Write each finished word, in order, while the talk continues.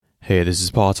Hey, this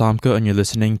is Paul Tomko, and you're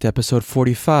listening to episode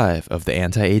 45 of The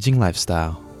Anti-Aging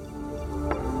Lifestyle.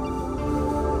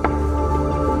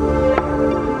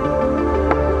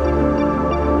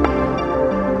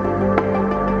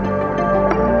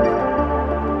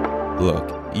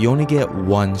 Look, you only get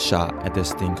one shot at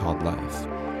this thing called life,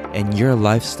 and your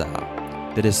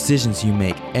lifestyle, the decisions you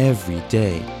make every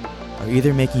day, are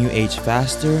either making you age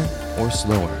faster or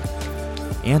slower.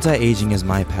 Anti-aging is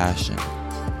my passion.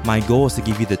 My goal is to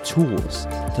give you the tools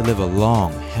to live a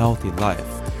long, healthy life.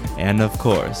 And of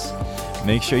course,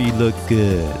 make sure you look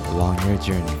good along your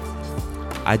journey.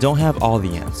 I don't have all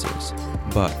the answers,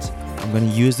 but I'm going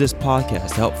to use this podcast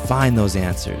to help find those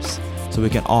answers so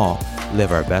we can all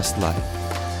live our best life.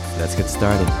 Let's get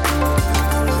started.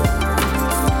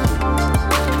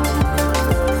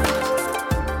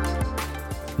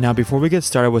 Now, before we get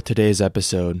started with today's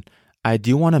episode, I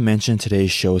do want to mention today's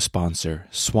show sponsor,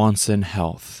 Swanson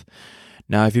Health.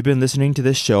 Now, if you've been listening to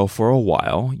this show for a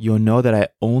while, you'll know that I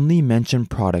only mention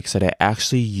products that I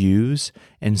actually use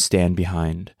and stand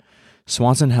behind.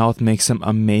 Swanson Health makes some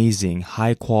amazing,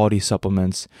 high-quality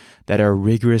supplements that are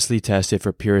rigorously tested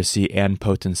for purity and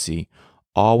potency,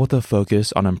 all with a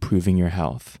focus on improving your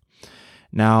health.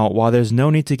 Now, while there's no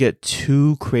need to get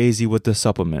too crazy with the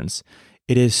supplements,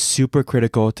 it is super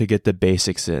critical to get the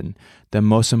basics in, the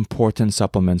most important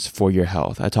supplements for your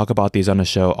health. I talk about these on the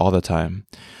show all the time.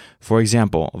 For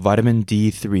example, vitamin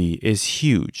D3 is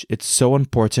huge. It's so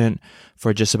important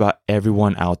for just about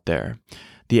everyone out there.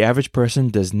 The average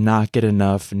person does not get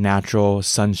enough natural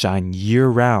sunshine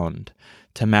year-round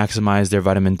to maximize their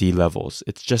vitamin D levels.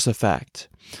 It's just a fact.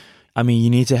 I mean, you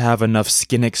need to have enough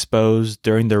skin exposed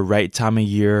during the right time of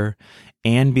year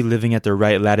and be living at the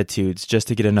right latitudes just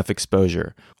to get enough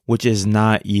exposure, which is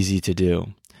not easy to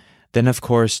do. Then, of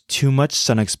course, too much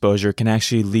sun exposure can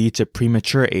actually lead to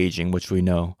premature aging, which we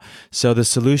know. So the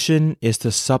solution is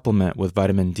to supplement with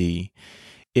vitamin D.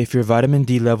 If your vitamin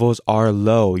D levels are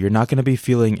low, you're not going to be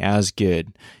feeling as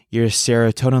good. Your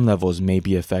serotonin levels may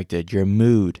be affected. Your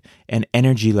mood and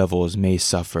energy levels may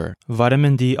suffer.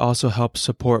 Vitamin D also helps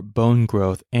support bone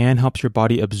growth and helps your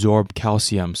body absorb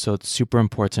calcium, so it's super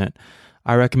important.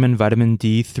 I recommend vitamin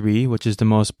D3, which is the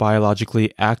most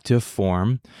biologically active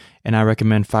form, and I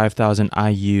recommend 5,000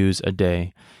 IUs a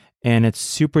day. And it's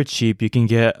super cheap. You can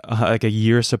get like a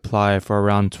year supply for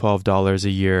around $12 a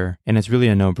year, and it's really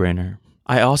a no-brainer.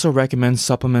 I also recommend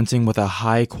supplementing with a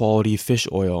high-quality fish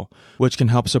oil, which can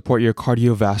help support your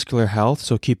cardiovascular health,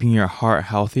 so keeping your heart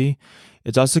healthy.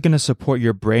 It's also going to support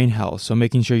your brain health, so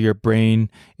making sure your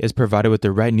brain is provided with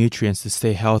the right nutrients to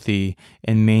stay healthy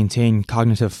and maintain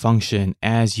cognitive function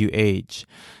as you age.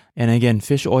 And again,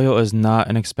 fish oil is not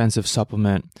an expensive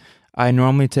supplement. I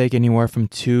normally take anywhere from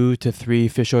 2 to 3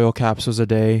 fish oil capsules a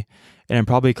day, and it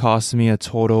probably costs me a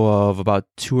total of about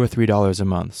 $2 or $3 a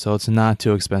month, so it's not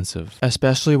too expensive.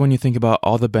 Especially when you think about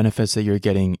all the benefits that you're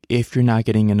getting if you're not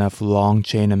getting enough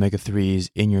long-chain omega-3s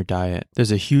in your diet.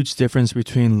 There's a huge difference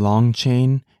between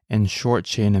long-chain and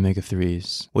short-chain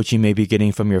omega-3s, which you may be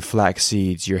getting from your flax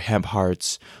seeds, your hemp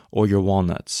hearts, or your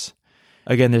walnuts.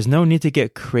 Again, there's no need to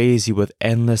get crazy with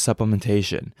endless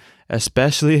supplementation,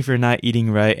 especially if you're not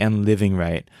eating right and living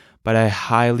right, but I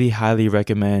highly, highly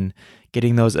recommend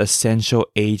getting those essential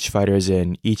age fighters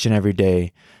in each and every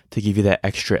day to give you that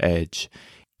extra edge.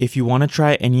 If you want to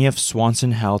try any of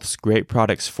Swanson Health's great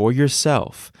products for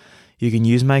yourself, you can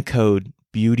use my code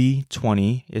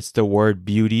BEAUTY20, it's the word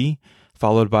beauty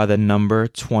followed by the number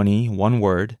 20, one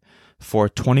word, for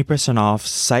 20% off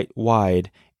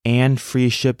site-wide and free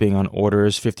shipping on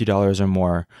orders $50 or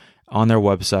more on their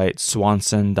website,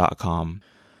 swanson.com.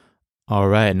 All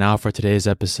right, now for today's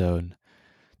episode.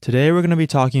 Today we're going to be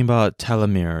talking about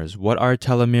telomeres. What are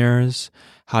telomeres?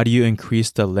 How do you increase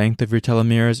the length of your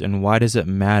telomeres? And why does it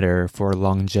matter for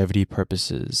longevity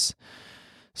purposes?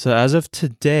 So as of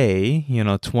today,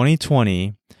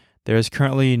 2020, there is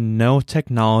currently no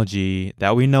technology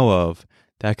that we know of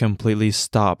that completely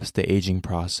stops the aging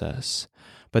process.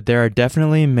 But there are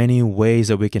definitely many ways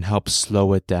that we can help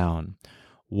slow it down.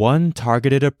 One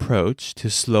targeted approach to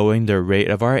slowing the rate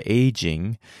of our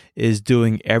aging is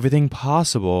doing everything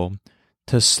possible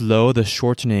to slow the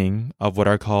shortening of what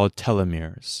are called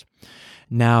telomeres.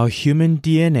 Now, human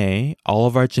DNA, all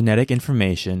of our genetic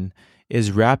information,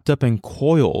 is wrapped up and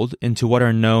coiled into what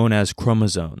are known as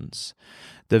chromosomes.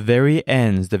 The very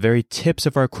ends, the very tips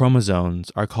of our chromosomes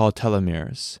are called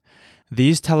telomeres.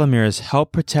 These telomeres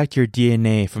help protect your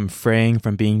DNA from fraying,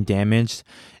 from being damaged,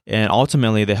 and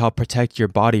ultimately they help protect your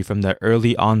body from the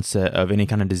early onset of any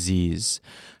kind of disease.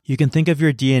 You can think of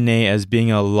your DNA as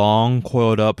being a long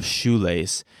coiled up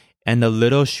shoelace, and the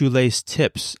little shoelace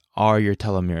tips are your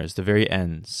telomeres, the very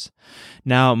ends.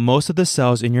 Now, most of the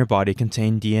cells in your body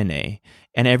contain DNA,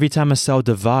 and every time a cell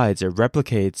divides, it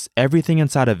replicates everything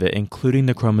inside of it, including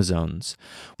the chromosomes.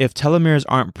 If telomeres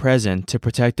aren't present to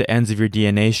protect the ends of your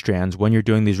DNA strands when you're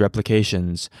doing these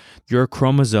replications, your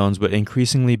chromosomes would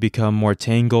increasingly become more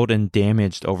tangled and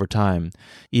damaged over time,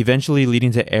 eventually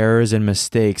leading to errors and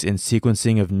mistakes in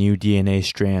sequencing of new DNA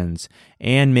strands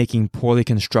and making poorly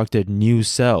constructed new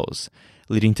cells,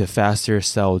 leading to faster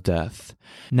cell death.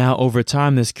 Now, over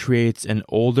time, this creates an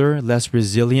older, less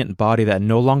resilient body that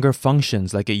no longer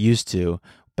functions like it used to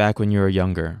back when you were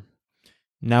younger.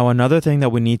 Now, another thing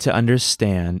that we need to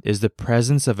understand is the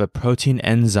presence of a protein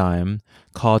enzyme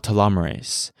called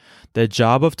telomerase. The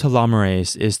job of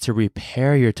telomerase is to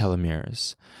repair your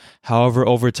telomeres. However,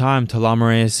 over time,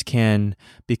 telomerase can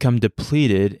become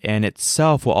depleted and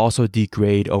itself will also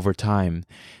degrade over time,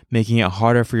 making it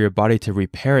harder for your body to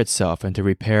repair itself and to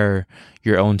repair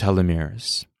your own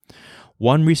telomeres.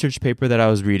 One research paper that I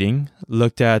was reading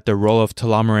looked at the role of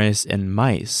telomerase in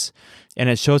mice, and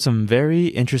it showed some very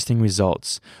interesting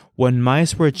results. When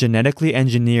mice were genetically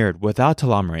engineered without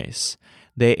telomerase,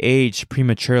 they aged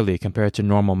prematurely compared to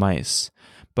normal mice.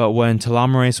 But when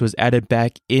telomerase was added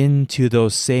back into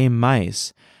those same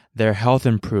mice, their health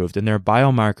improved and their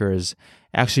biomarkers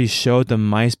actually showed the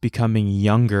mice becoming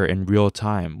younger in real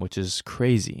time, which is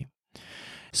crazy.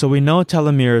 So we know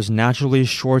telomeres naturally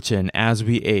shorten as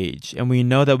we age, and we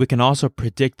know that we can also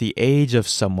predict the age of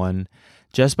someone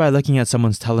just by looking at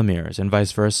someone's telomeres and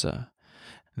vice versa.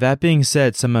 That being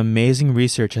said, some amazing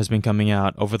research has been coming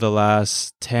out over the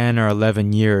last 10 or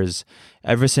 11 years,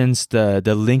 ever since the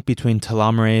link between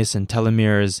telomerase and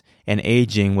telomeres and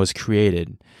aging was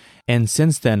created. And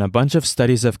since then, a bunch of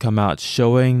studies have come out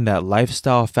showing that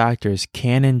lifestyle factors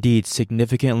can indeed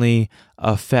significantly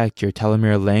affect your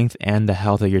telomere length and the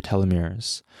health of your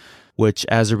telomeres, which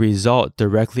as a result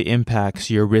directly impacts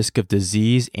your risk of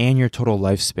disease and your total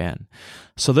lifespan.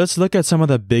 So let's look at some of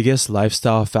the biggest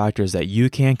lifestyle factors that you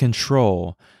can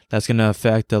control that's going to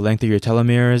affect the length of your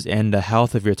telomeres and the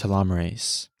health of your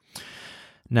telomerase.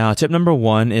 Now, tip number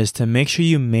 1 is to make sure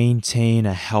you maintain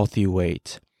a healthy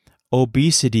weight.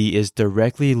 Obesity is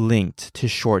directly linked to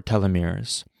short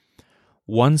telomeres.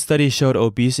 One study showed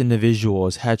obese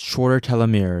individuals had shorter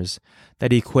telomeres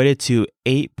that equated to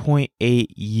 8.8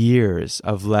 years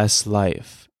of less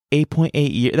life. 8.8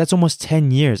 years, that's almost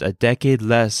 10 years, a decade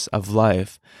less of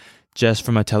life, just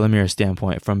from a telomere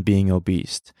standpoint from being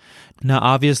obese. Now,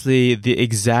 obviously, the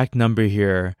exact number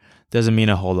here doesn't mean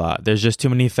a whole lot. There's just too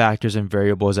many factors and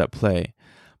variables at play.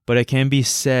 But it can be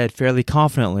said fairly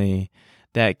confidently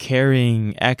that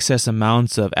carrying excess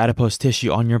amounts of adipose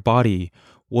tissue on your body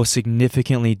will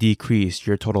significantly decrease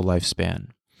your total lifespan.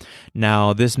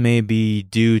 Now, this may be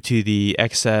due to the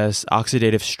excess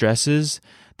oxidative stresses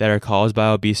that are caused by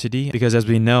obesity, because as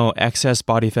we know, excess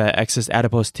body fat, excess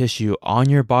adipose tissue on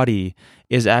your body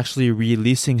is actually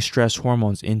releasing stress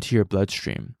hormones into your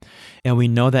bloodstream. And we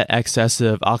know that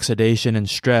excessive oxidation and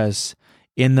stress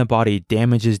in the body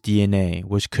damages DNA,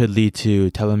 which could lead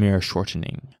to telomere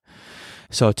shortening.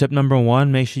 So tip number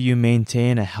 1, make sure you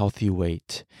maintain a healthy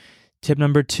weight. Tip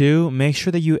number 2, make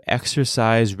sure that you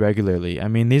exercise regularly. I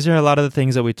mean, these are a lot of the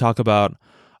things that we talk about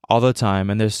all the time,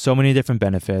 and there's so many different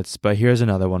benefits, but here's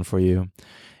another one for you.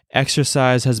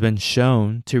 Exercise has been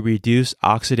shown to reduce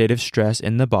oxidative stress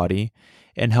in the body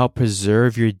and help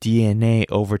preserve your DNA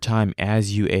over time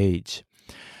as you age.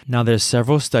 Now, there's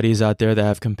several studies out there that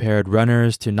have compared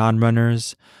runners to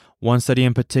non-runners. One study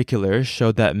in particular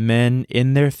showed that men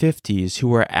in their 50s who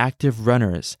were active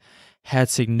runners had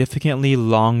significantly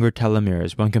longer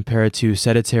telomeres when compared to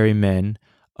sedentary men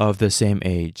of the same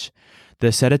age.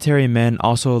 The sedentary men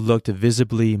also looked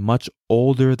visibly much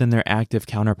older than their active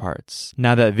counterparts.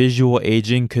 Now, that visual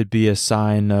aging could be a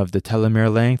sign of the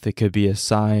telomere length. It could be a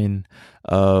sign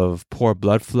of poor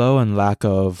blood flow and lack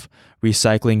of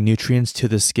recycling nutrients to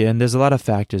the skin. There's a lot of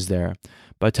factors there,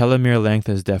 but telomere length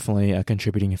is definitely a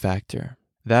contributing factor.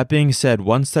 That being said,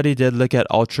 one study did look at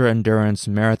ultra-endurance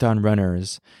marathon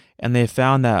runners, and they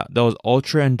found that those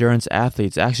ultra-endurance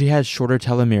athletes actually had shorter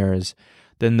telomeres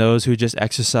than those who just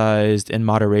exercised in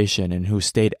moderation and who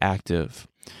stayed active.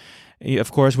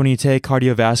 Of course, when you take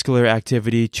cardiovascular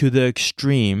activity to the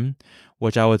extreme,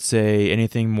 which I would say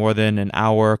anything more than an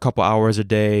hour, a couple hours a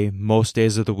day, most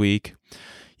days of the week,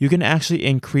 you can actually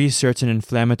increase certain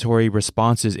inflammatory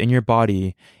responses in your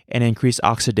body and increase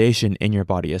oxidation in your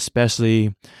body,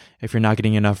 especially if you're not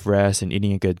getting enough rest and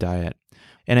eating a good diet.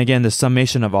 And again, the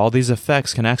summation of all these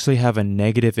effects can actually have a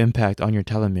negative impact on your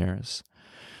telomeres.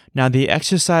 Now, the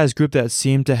exercise group that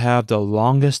seemed to have the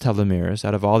longest telomeres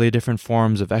out of all the different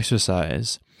forms of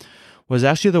exercise was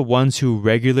actually the ones who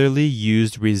regularly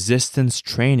used resistance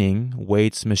training,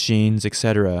 weights, machines,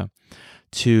 etc.,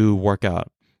 to work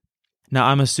out. Now,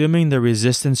 I'm assuming the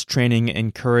resistance training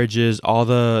encourages all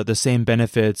the same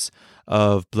benefits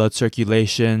of blood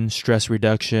circulation, stress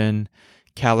reduction,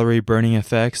 calorie burning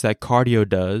effects that cardio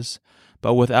does,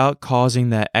 but without causing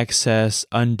that excess,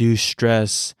 undue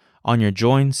stress on your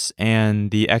joints and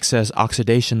the excess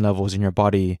oxidation levels in your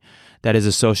body that is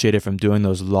associated from doing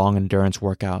those long endurance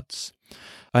workouts.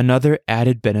 Another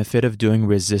added benefit of doing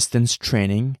resistance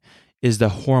training is the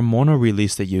hormonal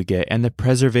release that you get and the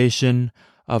preservation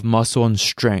of muscle and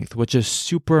strength, which is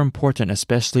super important,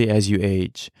 especially as you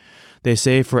age. They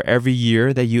say for every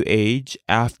year that you age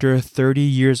after 30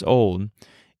 years old,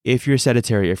 if you're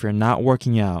sedentary, if you're not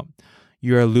working out,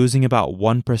 you are losing about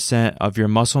 1% of your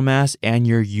muscle mass and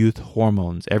your youth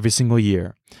hormones every single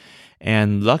year.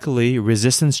 And luckily,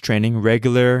 resistance training,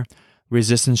 regular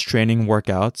resistance training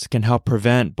workouts can help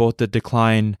prevent both the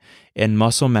decline in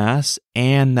muscle mass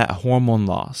and that hormone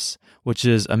loss, which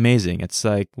is amazing. It's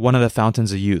like one of the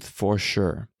fountains of youth for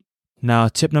sure. Now,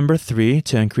 tip number 3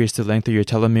 to increase the length of your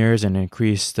telomeres and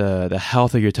increase the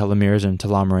health of your telomeres and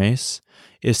telomerase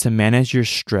is to manage your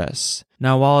stress.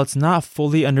 Now, while it's not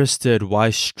fully understood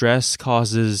why stress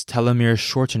causes telomere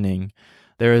shortening,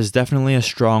 there is definitely a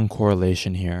strong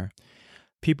correlation here.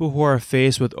 People who are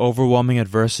faced with overwhelming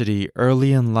adversity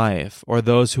early in life, or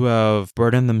those who have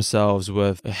burdened themselves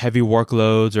with heavy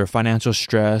workloads or financial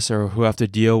stress, or who have to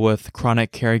deal with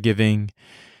chronic caregiving,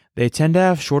 they tend to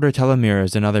have shorter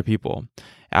telomeres than other people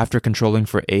after controlling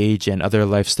for age and other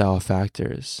lifestyle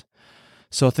factors.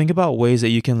 So think about ways that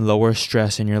you can lower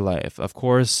stress in your life. Of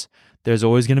course, there's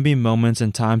always going to be moments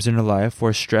and times in your life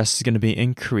where stress is going to be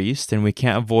increased, and we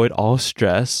can't avoid all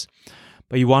stress.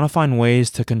 But you want to find ways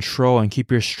to control and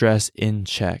keep your stress in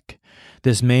check.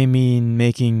 This may mean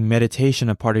making meditation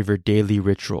a part of your daily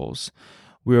rituals.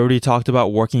 We already talked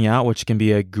about working out, which can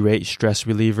be a great stress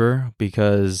reliever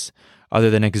because other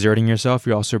than exerting yourself,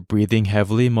 you're also breathing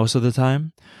heavily most of the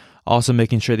time. Also,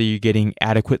 making sure that you're getting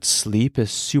adequate sleep is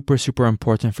super, super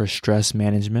important for stress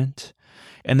management.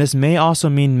 And this may also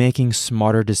mean making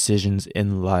smarter decisions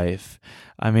in life.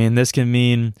 I mean, this can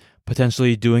mean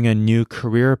potentially doing a new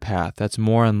career path that's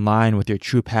more in line with your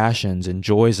true passions and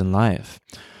joys in life.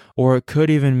 Or it could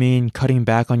even mean cutting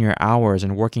back on your hours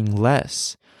and working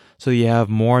less so you have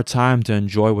more time to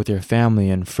enjoy with your family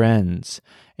and friends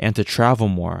and to travel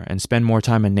more and spend more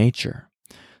time in nature.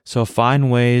 So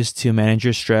find ways to manage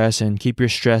your stress and keep your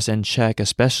stress in check,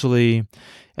 especially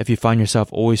if you find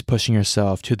yourself always pushing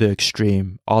yourself to the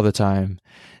extreme all the time,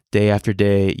 day after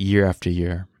day, year after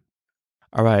year.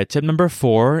 All right, tip number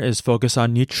 4 is focus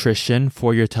on nutrition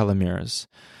for your telomeres.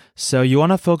 So you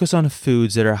want to focus on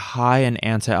foods that are high in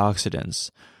antioxidants.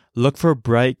 Look for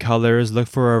bright colors, look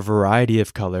for a variety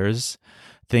of colors.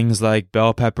 Things like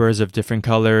bell peppers of different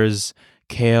colors,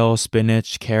 kale,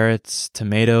 spinach, carrots,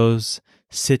 tomatoes,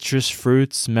 citrus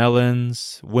fruits,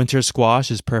 melons, winter squash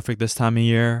is perfect this time of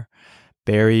year,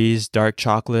 berries, dark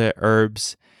chocolate,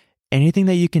 herbs. Anything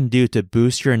that you can do to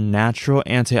boost your natural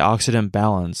antioxidant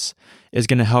balance is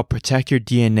going to help protect your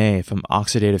DNA from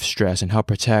oxidative stress and help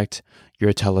protect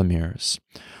your telomeres.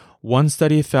 One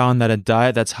study found that a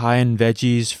diet that's high in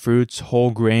veggies, fruits,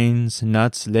 whole grains,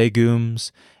 nuts,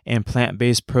 legumes, and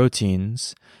plant-based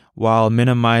proteins, while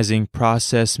minimizing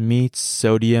processed meats,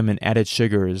 sodium, and added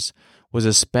sugars, was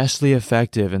especially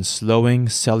effective in slowing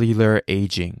cellular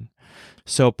aging.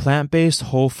 So plant-based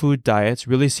whole food diets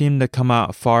really seem to come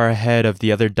out far ahead of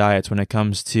the other diets when it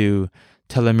comes to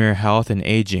telomere health and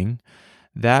aging.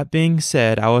 That being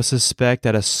said, I would suspect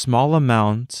that a small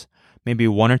amount, maybe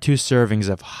 1 or 2 servings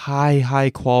of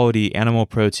high quality animal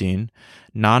protein,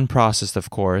 non-processed of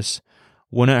course,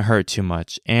 wouldn't hurt too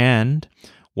much. And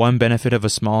one benefit of a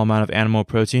small amount of animal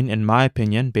protein, in my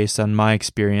opinion, based on my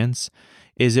experience,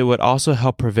 is it would also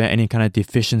help prevent any kind of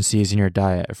deficiencies in your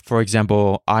diet. For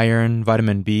example, iron,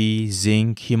 vitamin B,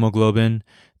 zinc, hemoglobin,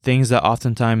 things that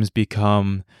oftentimes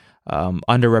become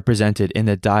underrepresented in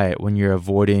the diet when you're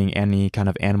avoiding any kind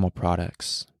of animal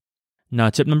products. Now,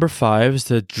 tip number 5 is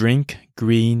to drink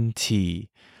green tea.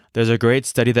 There's a great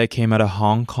study that came out of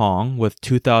Hong Kong with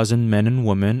 2,000 men and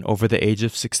women over the age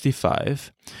of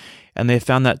 65, and they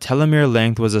found that telomere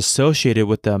length was associated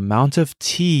with the amount of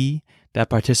tea that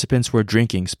participants were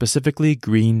drinking, specifically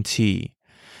green tea.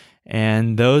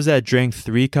 And those that drank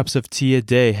 3 cups of tea a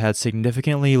day had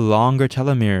significantly longer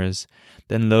telomeres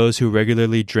than those who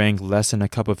regularly drank less than a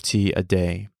cup of tea a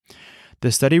day.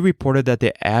 The study reported that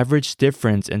the average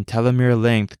difference in telomere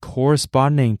length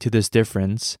corresponding to this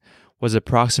difference was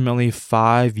approximately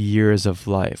 5 years of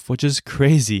life, which is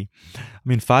crazy. I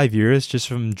mean, 5 years just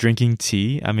from drinking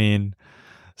tea? I mean,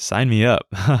 sign me up.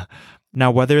 Now,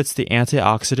 whether it's the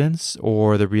antioxidants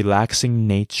or the relaxing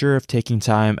nature of taking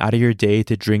time out of your day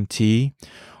to drink tea,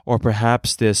 or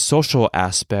perhaps the social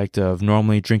aspect of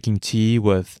normally drinking tea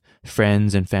with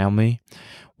friends and family,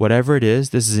 whatever it is,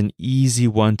 this is an easy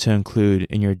one to include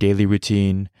in your daily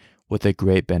routine with a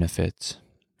great benefit.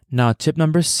 Now, tip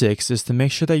number 6 is to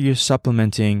make sure that you're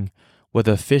supplementing with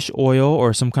a fish oil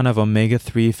or some kind of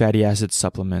omega-3 fatty acid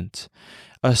supplement.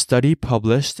 A study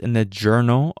published in the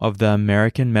Journal of the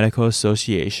American Medical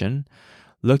Association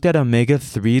looked at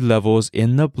omega-3 levels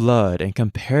in the blood and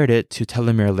compared it to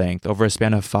telomere length over a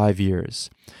span of 5 years.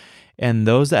 And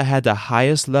those that had the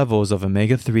highest levels of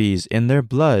omega-3s in their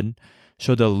blood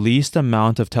showed the least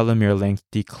amount of telomere length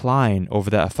decline over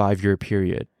that 5-year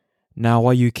period. Now,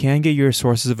 while you can get your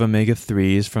sources of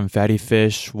omega-3s from fatty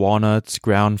fish, walnuts,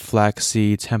 ground flax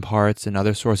seeds, hemp hearts, and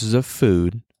other sources of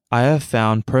food, I have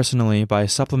found personally by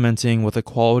supplementing with a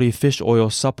quality fish oil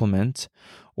supplement,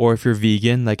 or if you're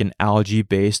vegan, like an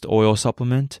algae-based oil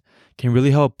supplement, can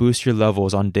really help boost your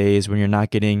levels on days when you're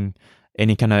not getting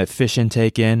any kind of fish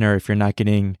intake in, or if you're not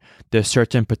getting the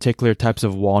certain particular types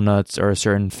of walnuts or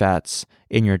certain fats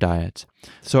in your diet.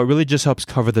 So it really just helps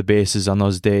cover the bases on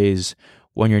those days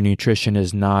when your nutrition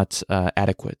is not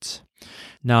adequate.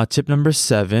 Now, tip number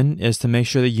 7 is to make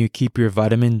sure that you keep your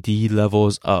vitamin D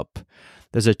levels up.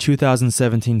 There's a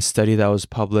 2017 study that was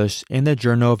published in the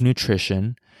Journal of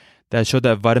Nutrition that showed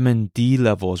that vitamin D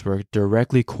levels were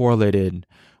directly correlated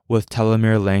with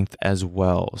telomere length as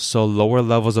well. So lower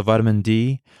levels of vitamin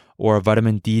D or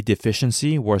vitamin D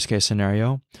deficiency, worst case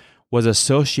scenario, was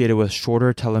associated with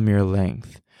shorter telomere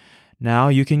length. Now,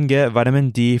 you can get vitamin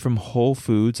D from whole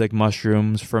foods like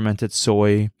mushrooms, fermented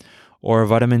soy, or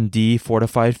vitamin D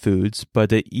fortified foods, but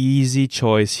the easy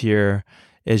choice here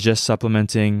is just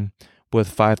supplementing with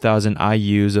 5,000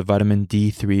 IUs of vitamin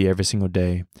D3 every single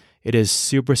day. It is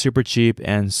super, super cheap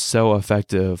and so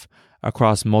effective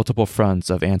across multiple fronts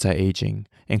of anti-aging,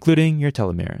 including your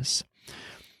telomeres.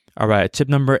 All right, tip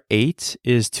number 8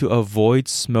 is to avoid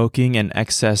smoking and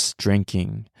excess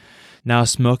drinking. Now,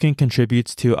 smoking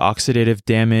contributes to oxidative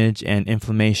damage and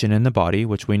inflammation in the body,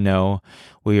 which we know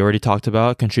we already talked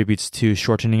about, contributes to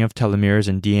shortening of telomeres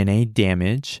and DNA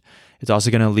damage. It's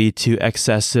also going to lead to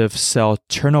excessive cell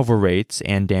turnover rates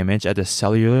and damage at the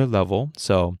cellular level.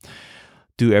 So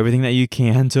do everything that you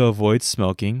can to avoid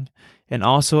smoking. And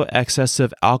also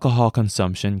excessive alcohol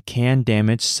consumption can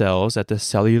damage cells at the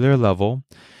cellular level.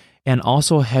 And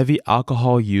also heavy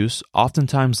alcohol use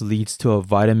oftentimes leads to a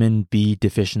vitamin B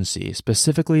deficiency,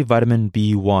 specifically vitamin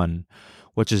B1,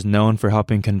 which is known for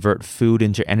helping convert food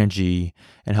into energy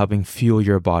and helping fuel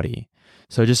your body.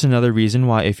 So just another reason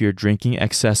why if you're drinking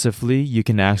excessively, you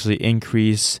can actually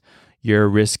increase your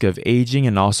risk of aging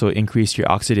and also increase your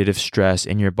oxidative stress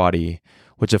in your body,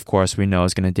 which of course we know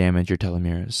is going to damage your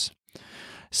telomeres.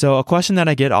 So a question that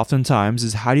I get oftentimes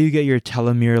is, how do you get your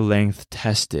telomere length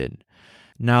tested?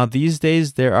 Now, these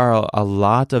days, there are a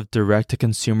lot of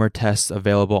direct-to-consumer tests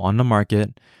available on the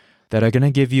market that are going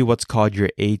to give you what's called your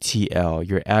ATL,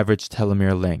 your average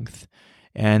telomere length.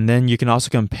 And then you can also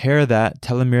compare that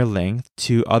telomere length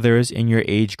to others in your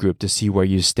age group to see where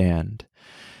you stand.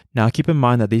 Now, keep in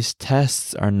mind that these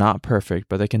tests are not perfect,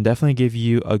 but they can definitely give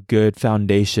you a good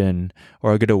foundation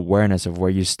or a good awareness of where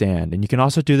you stand. And you can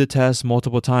also do the test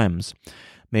multiple times.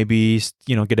 Maybe,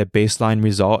 get a baseline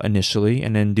result initially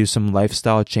and then do some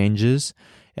lifestyle changes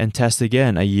and test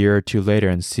again a year or two later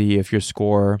and see if your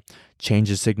score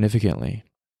changes significantly.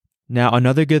 Now,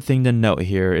 another good thing to note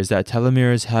here is that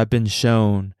telomeres have been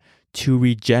shown to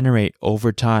regenerate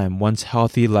over time once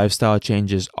healthy lifestyle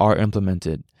changes are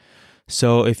implemented.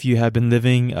 So if you have been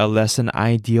living a less than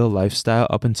ideal lifestyle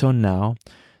up until now,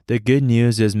 the good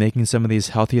news is making some of these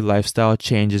healthy lifestyle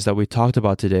changes that we talked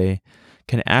about today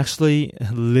can actually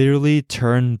literally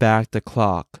turn back the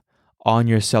clock on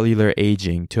your cellular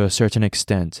aging to a certain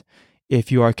extent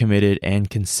if you are committed and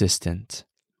consistent.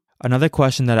 Another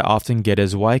question that I often get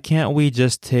is, why can't we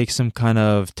just take some kind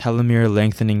of telomere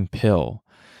lengthening pill?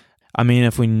 I mean,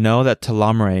 if we know that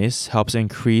telomerase helps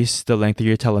increase the length of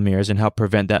your telomeres and help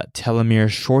prevent that telomere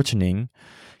shortening,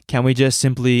 can we just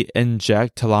simply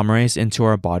inject telomerase into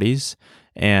our bodies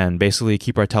and basically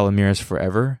keep our telomeres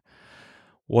forever?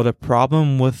 Well, the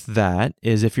problem with that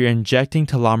is if you're injecting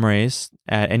telomerase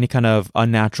at any kind of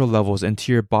unnatural levels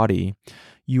into your body,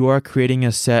 you are creating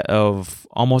a set of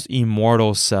almost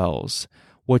immortal cells,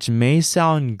 which may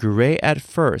sound great at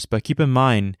first, but keep in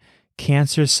mind,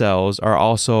 cancer cells are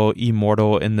also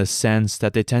immortal in the sense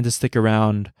that they tend to stick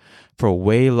around for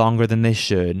way longer than they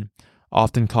should,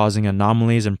 often causing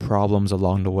anomalies and problems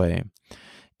along the way.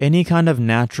 Any kind of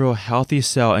natural, healthy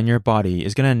cell in your body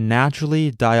is going to naturally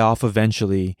die off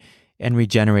eventually and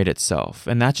regenerate itself.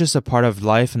 And that's just a part of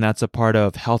life, and that's a part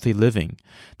of healthy living.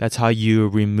 That's how you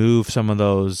remove some of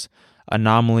those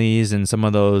anomalies and some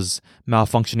of those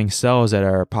malfunctioning cells that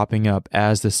are popping up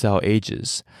as the cell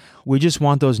ages. We just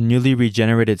want those newly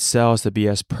regenerated cells to be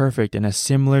as perfect and as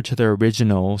similar to their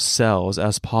original cells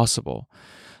as possible.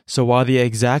 So while the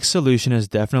exact solution is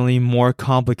definitely more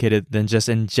complicated than just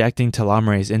injecting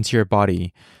telomerase into your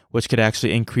body, which could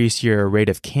actually increase your rate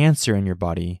of cancer in your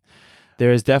body,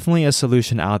 there is definitely a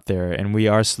solution out there, and we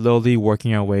are slowly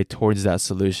working our way towards that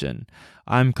solution.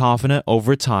 I'm confident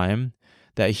over time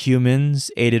that humans,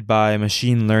 aided by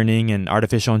machine learning and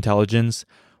artificial intelligence,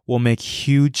 will make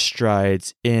huge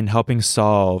strides in helping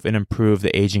solve and improve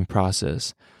the aging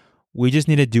process. We just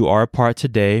need to do our part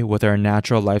today with our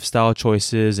natural lifestyle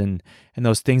choices and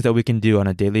those things that we can do on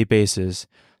a daily basis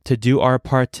to do our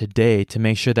part today to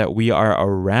make sure that we are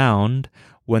around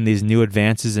when these new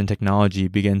advances in technology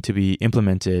begin to be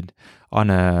implemented on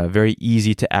a very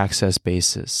easy to access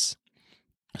basis.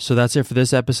 So that's it for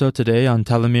this episode today on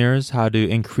telomeres, how to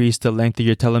increase the length of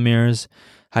your telomeres,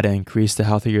 how to increase the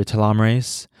health of your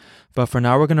telomerase. But for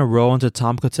now, we're going to roll into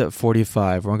topical tip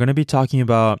 45. We're going to be talking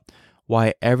about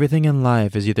why everything in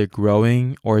life is either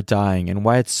growing or dying, and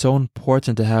why it's so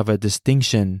important to have a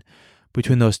distinction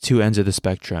between those two ends of the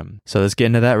spectrum. So let's get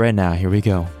into that right now. Here we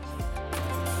go.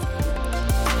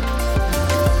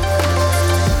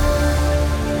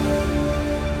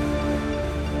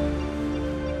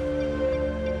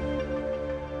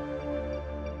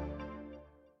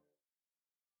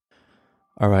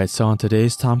 Alright, so on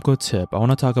today's topical tip, I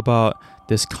want to talk about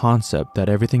this concept that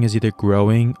everything is either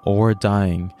growing or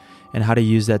dying, and how to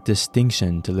use that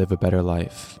distinction to live a better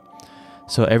life.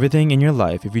 So everything in your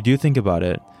life, if you do think about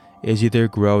it, is either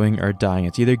growing or dying.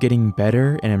 It's either getting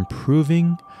better and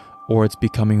improving, or it's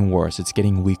becoming worse. It's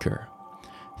getting weaker.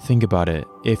 Think about it.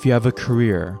 If you have a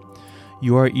career,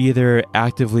 you are either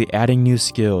actively adding new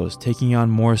skills, taking on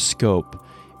more scope,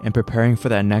 and preparing for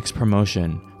that next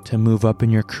promotion to move up in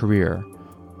your career,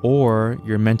 or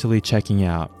you're mentally checking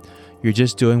out. You're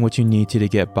just doing what you need to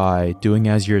get by, doing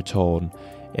as you're told,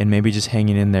 and maybe just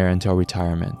hanging in there until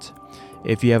retirement.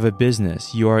 If you have a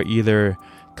business, you are either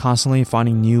constantly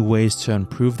finding new ways to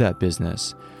improve that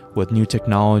business with new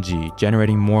technology,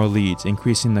 generating more leads,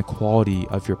 increasing the quality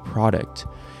of your product,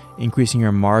 increasing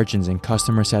your margins and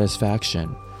customer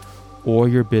satisfaction, or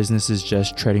your business is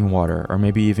just treading water, or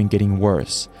maybe even getting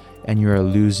worse, and you are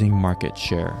losing market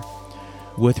share.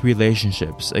 With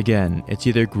relationships, again, it's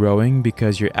either growing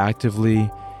because you're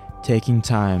actively taking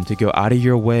time to go out of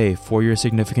your way for your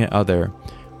significant other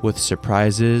with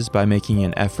surprises by making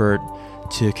an effort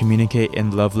to communicate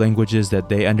in love languages that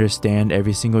they understand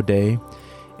every single day,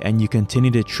 and you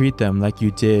continue to treat them like you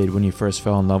did when you first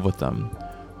fell in love with them.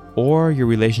 Or your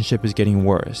relationship is getting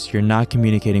worse. You're not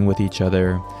communicating with each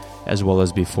other as well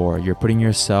as before. You're putting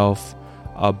yourself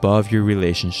above your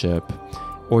relationship,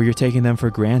 or you're taking them for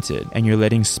granted and you're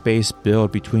letting space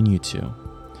build between you two.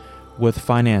 With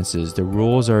finances, the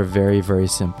rules are very, very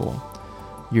simple.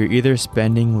 You're either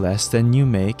spending less than you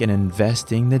make and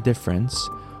investing the difference,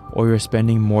 or you're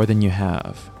spending more than you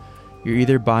have. You're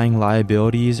either buying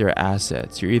liabilities or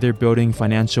assets. You're either building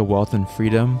financial wealth and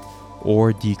freedom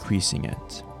or decreasing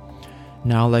it.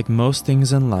 Now, like most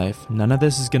things in life, none of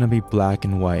this is going to be black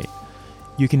and white.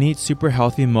 You can eat super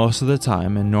healthy most of the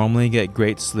time and normally get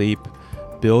great sleep,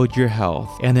 build your health,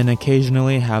 and then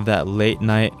occasionally have that late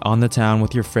night on the town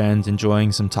with your friends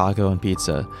enjoying some taco and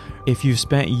pizza. If you've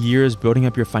spent years building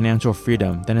up your financial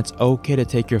freedom, then it's okay to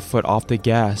take your foot off the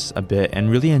gas a bit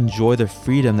and really enjoy the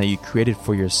freedom that you created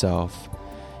for yourself,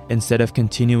 instead of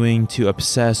continuing to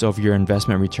obsess over your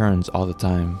investment returns all the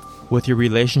time. With your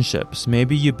relationships,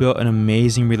 maybe you built an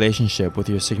amazing relationship with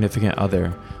your significant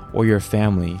other or your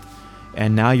family,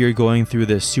 and now you're going through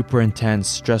this super intense,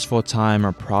 stressful time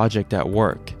or project at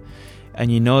work,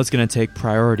 and you know it's going to take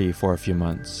priority for a few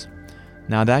months.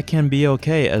 Now that can be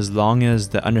okay as long as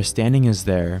the understanding is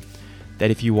there that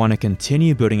if you want to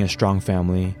continue building a strong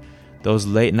family, those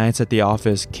late nights at the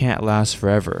office can't last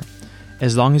forever.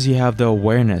 As long as you have the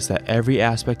awareness that every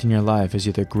aspect in your life is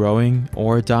either growing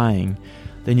or dying,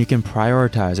 then you can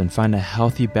prioritize and find a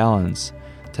healthy balance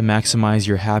to maximize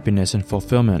your happiness and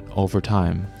fulfillment over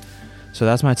time. So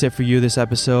that's my tip for you this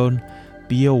episode.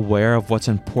 Be aware of what's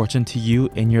important to you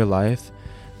in your life.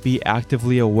 Be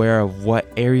actively aware of what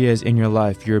areas in your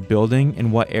life you're building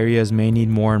and what areas may need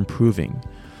more improving.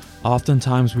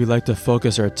 Oftentimes we like to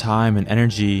focus our time and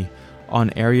energy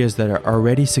on areas that are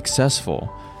already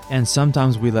successful And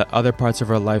sometimes we let other parts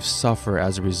of our life suffer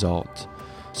as a result.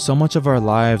 So much of our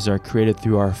lives are created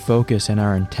through our focus and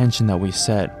our intention that we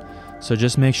set. So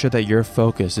just make sure that your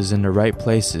focus is in the right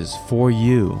places for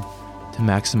you to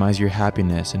maximize your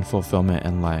happiness and fulfillment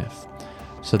in life.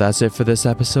 So that's it for this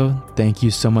episode. Thank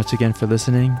you so much again for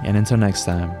listening, and until next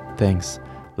time, thanks.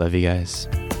 Love you guys.